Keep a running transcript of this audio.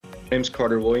name's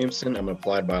Carter Williamson. I'm an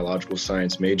applied biological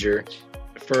science major.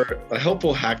 For a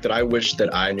helpful hack that I wish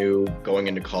that I knew going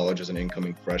into college as an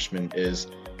incoming freshman is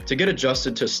to get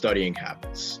adjusted to studying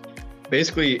habits.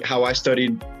 Basically, how I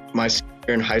studied my senior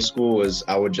year in high school was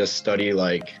I would just study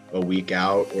like a week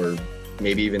out or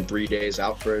maybe even 3 days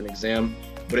out for an exam.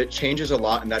 But it changes a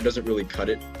lot, and that doesn't really cut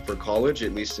it for college,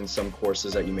 at least in some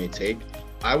courses that you may take.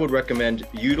 I would recommend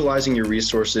utilizing your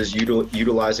resources,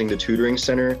 utilizing the tutoring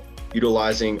center,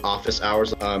 utilizing office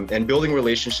hours, and building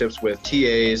relationships with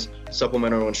TAs,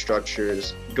 supplemental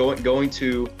instructors, going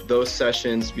to those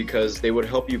sessions because they would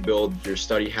help you build your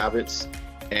study habits,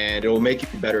 and it will make you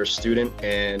a better student,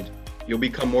 and you'll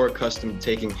become more accustomed to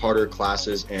taking harder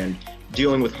classes and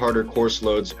dealing with harder course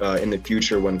loads in the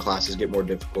future when classes get more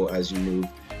difficult as you move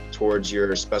towards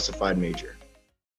your specified major.